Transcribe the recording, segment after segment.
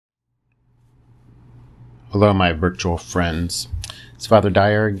Hello, my virtual friends. It's Father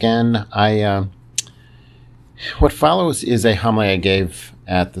Dyer again. What follows is a homily I gave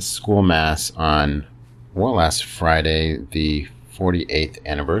at the school mass on, last Friday, the 48th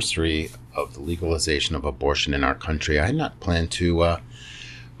anniversary of the legalization of abortion in our country. I had not planned to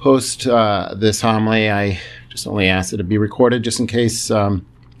post this homily. I just only asked it to be recorded just in case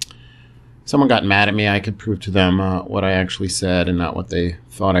someone got mad at me. I could prove to them what I actually said and not what they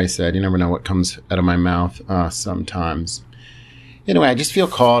thought I said. You never know what comes out of my mouth sometimes. Anyway, I just feel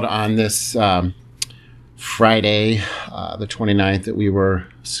called on this Friday, the 29th, that we were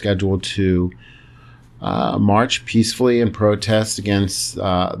scheduled to march peacefully and protest against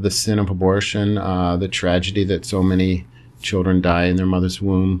the sin of abortion, the tragedy that so many children die in their mother's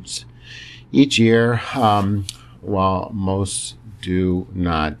wombs each year, while most do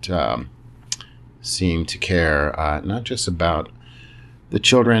not seem to care, not just about the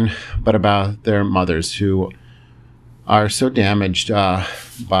children, but about their mothers who are so damaged by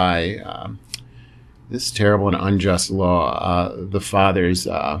this terrible and unjust law. The fathers,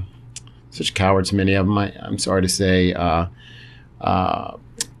 such cowards, many of them, I'm sorry to say,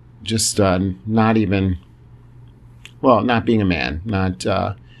 just not even, not being a man, not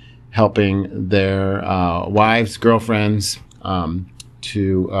helping their wives, girlfriends,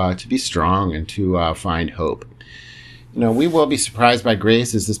 to be strong and to find hope. We will be surprised by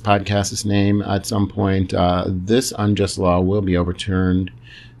grace, as this podcast is named. At some point, this unjust law will be overturned.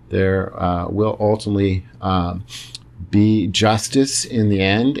 There will ultimately be justice in the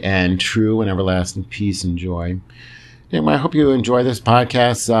end, and true and everlasting peace and joy. Anyway, I hope you enjoy this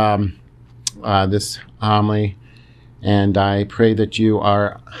podcast, this homily, and I pray that you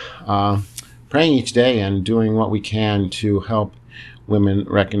are praying each day and doing what we can to help women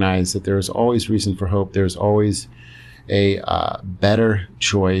recognize that there is always reason for hope. There's always a better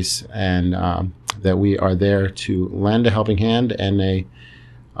choice, and that we are there to lend a helping hand and a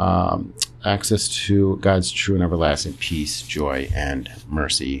access to God's true and everlasting peace, joy, and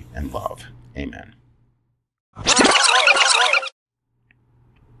mercy and love. Amen.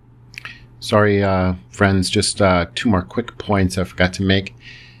 Sorry, friends, just two more quick points I forgot to make.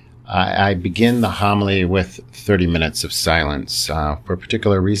 I begin the homily with 30 minutes of silence for a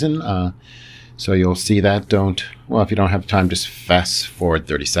particular reason. So you'll see that. If you don't have time, just fast forward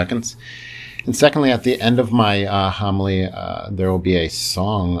 30 seconds. And secondly, at the end of my homily, there will be a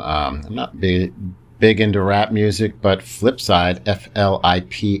song. I'm not big into rap music, but Flipside,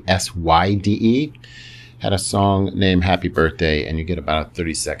 Flipsyde, had a song named Happy Birthday, and you get about a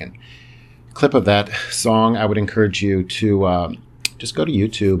 30-second clip of that song. I would encourage you to just go to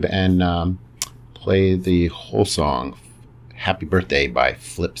YouTube and play the whole song, Happy Birthday by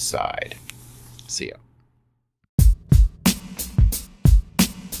Flipside. See ya.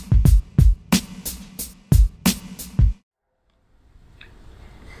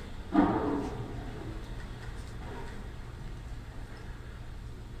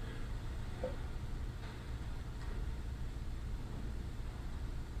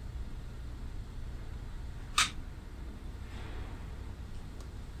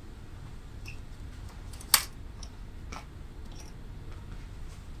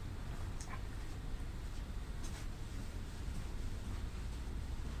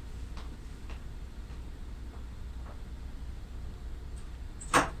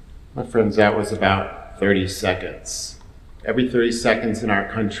 My friends, that was about 30 seconds. Every 30 seconds in our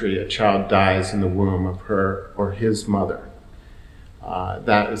country, a child dies in the womb of her or his mother.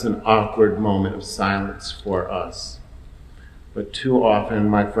 That is an awkward moment of silence for us. But too often,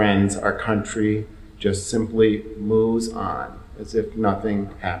 my friends, our country just simply moves on as if nothing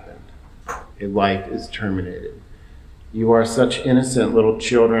happened. A life is terminated. You are such innocent little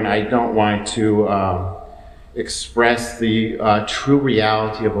children. I don't want to express the true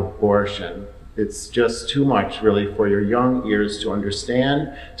reality of abortion. It's just too much, really, for your young ears to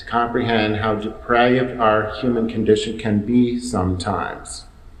understand, to comprehend how depraved our human condition can be sometimes.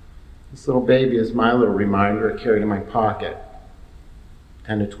 This little baby is my little reminder I carried in my pocket,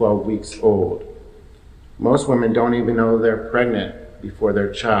 10 to 12 weeks old. Most women don't even know they're pregnant before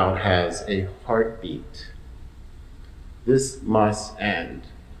their child has a heartbeat. This must end.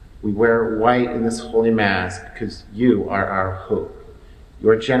 We wear white in this holy mass because you are our hope.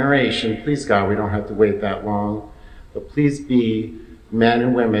 Your generation, please God, we don't have to wait that long, but please be men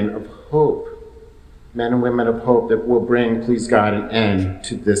and women of hope. Men and women of hope that will bring, please God, an end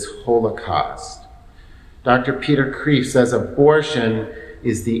to this Holocaust. Dr. Peter Kreeft says abortion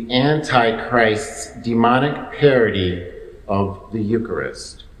is the Antichrist's demonic parody of the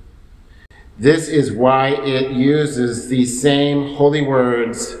Eucharist. This is why it uses the same holy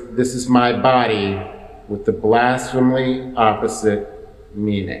words, "This is my body," with the blasphemically opposite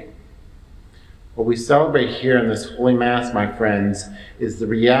meaning. What we celebrate here in this Holy Mass, my friends, is the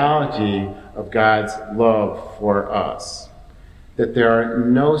reality of God's love for us. That there are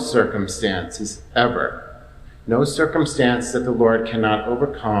no circumstances ever, no circumstance that the Lord cannot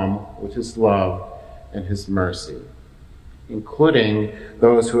overcome with his love and his mercy, including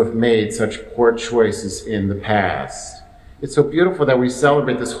those who have made such poor choices in the past. It's so beautiful that we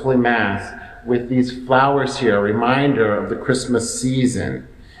celebrate this Holy Mass with these flowers here, a reminder of the Christmas season.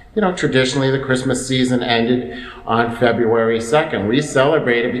 You know, traditionally the Christmas season ended on February 2nd. We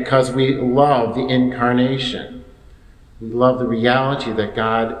celebrate it because we love the incarnation. We love the reality that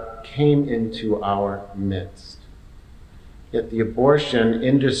God came into our midst. Yet the abortion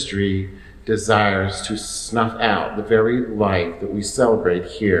industry desires to snuff out the very life that we celebrate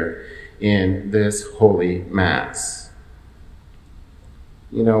here in this Holy Mass.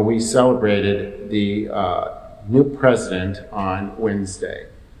 You know, we celebrated the new president on Wednesday,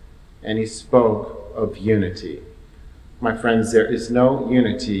 and he spoke of unity. My friends, there is no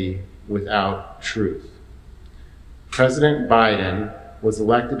unity without truth. President Biden was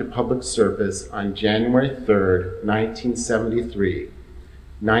elected to public service on January 3rd, 1973.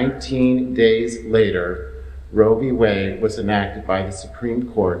 19 days later, Roe v. Wade was enacted by the Supreme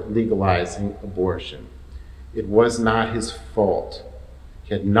Court legalizing abortion. It was not his fault.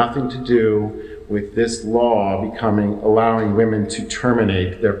 It had nothing to do with this law allowing women to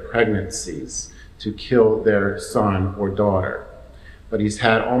terminate their pregnancies, to kill their son or daughter. But he's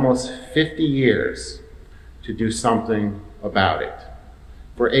had almost 50 years to do something about it.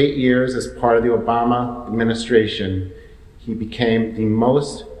 For 8 years, as part of the Obama administration, he became the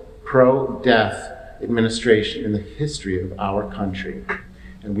most pro-death administration in the history of our country.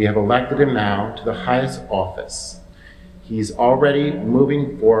 And we have elected him now to the highest office. He's already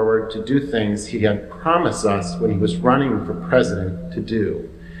moving forward to do things he had promised us when he was running for president to do.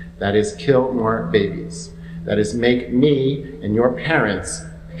 That is, kill more babies. That is, make me and your parents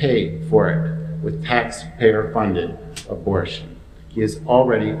pay for it with taxpayer-funded abortion. He is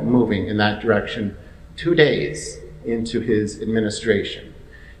already moving in that direction 2 days into his administration.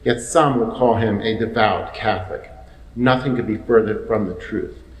 Yet some will call him a devout Catholic. Nothing could be further from the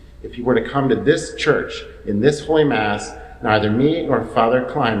truth. If he were to come to this church in this Holy Mass, neither me nor Father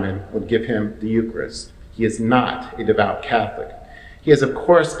Kleinman would give him the Eucharist. He is not a devout Catholic. He is, of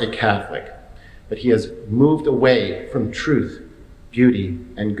course, a Catholic, but he has moved away from truth, beauty,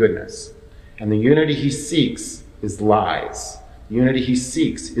 and goodness. And the unity he seeks is lies. The unity he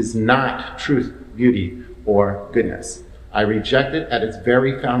seeks is not truth, beauty, or goodness. I reject it at its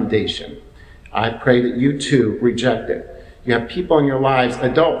very foundation. I pray that you too reject it. You have people in your lives,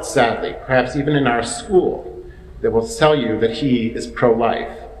 adults sadly, perhaps even in our school, that will tell you that he is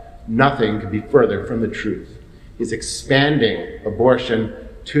pro-life. Nothing could be further from the truth. He's expanding abortion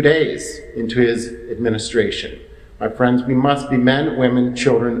 2 days into his administration. My friends, we must be men, women,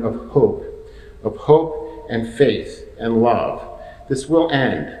 children of hope and faith and love. This will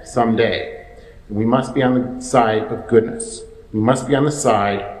end someday. And we must be on the side of goodness. We must be on the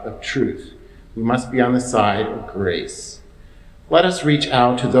side of truth. We must be on the side of grace. Let us reach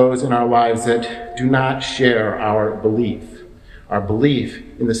out to those in our lives that do not share our belief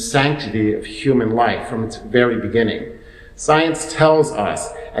in the sanctity of human life from its very beginning. Science tells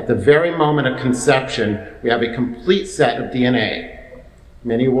us at the very moment of conception, we have a complete set of DNA.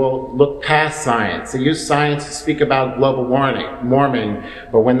 Many will look past science. They use science to speak about global warming,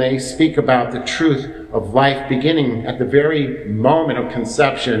 but when they speak about the truth of life beginning at the very moment of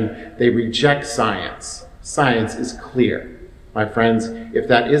conception, they reject science. Science is clear. My friends, if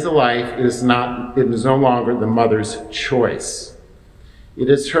that is a life, it is no longer the mother's choice. It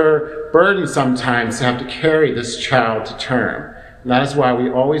is her burden sometimes to have to carry this child to term. And that is why we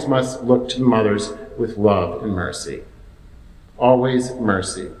always must look to the mothers with love and mercy. Always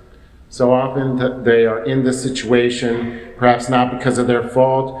mercy. So often they are in this situation, perhaps not because of their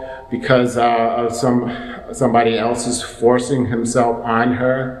fault, because of somebody else is forcing himself on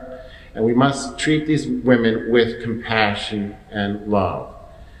her. And we must treat these women with compassion and love.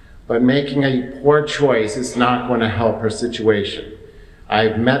 But making a poor choice is not going to help her situation.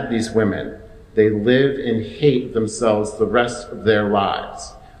 I've met these women. They live in hate themselves the rest of their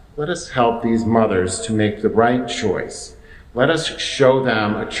lives. Let us help these mothers to make the right choice. Let us show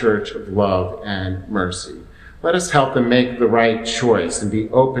them a church of love and mercy. Let us help them make the right choice and be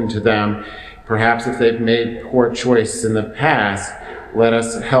open to them. Perhaps if they've made poor choices in the past, let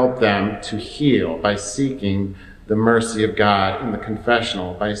us help them to heal by seeking the mercy of God in the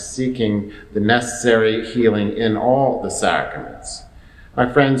confessional, by seeking the necessary healing in all the sacraments. My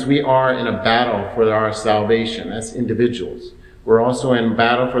friends, we are in a battle for our salvation as individuals. We're also in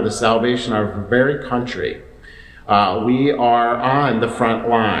battle for the salvation of our very country. We are on the front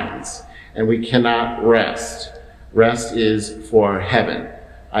lines, and we cannot rest. Rest is for heaven.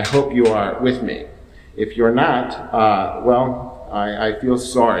 I hope you are with me. If you're not, I feel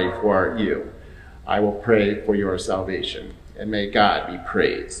sorry for you. I will pray for your salvation, and may God be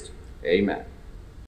praised. Amen.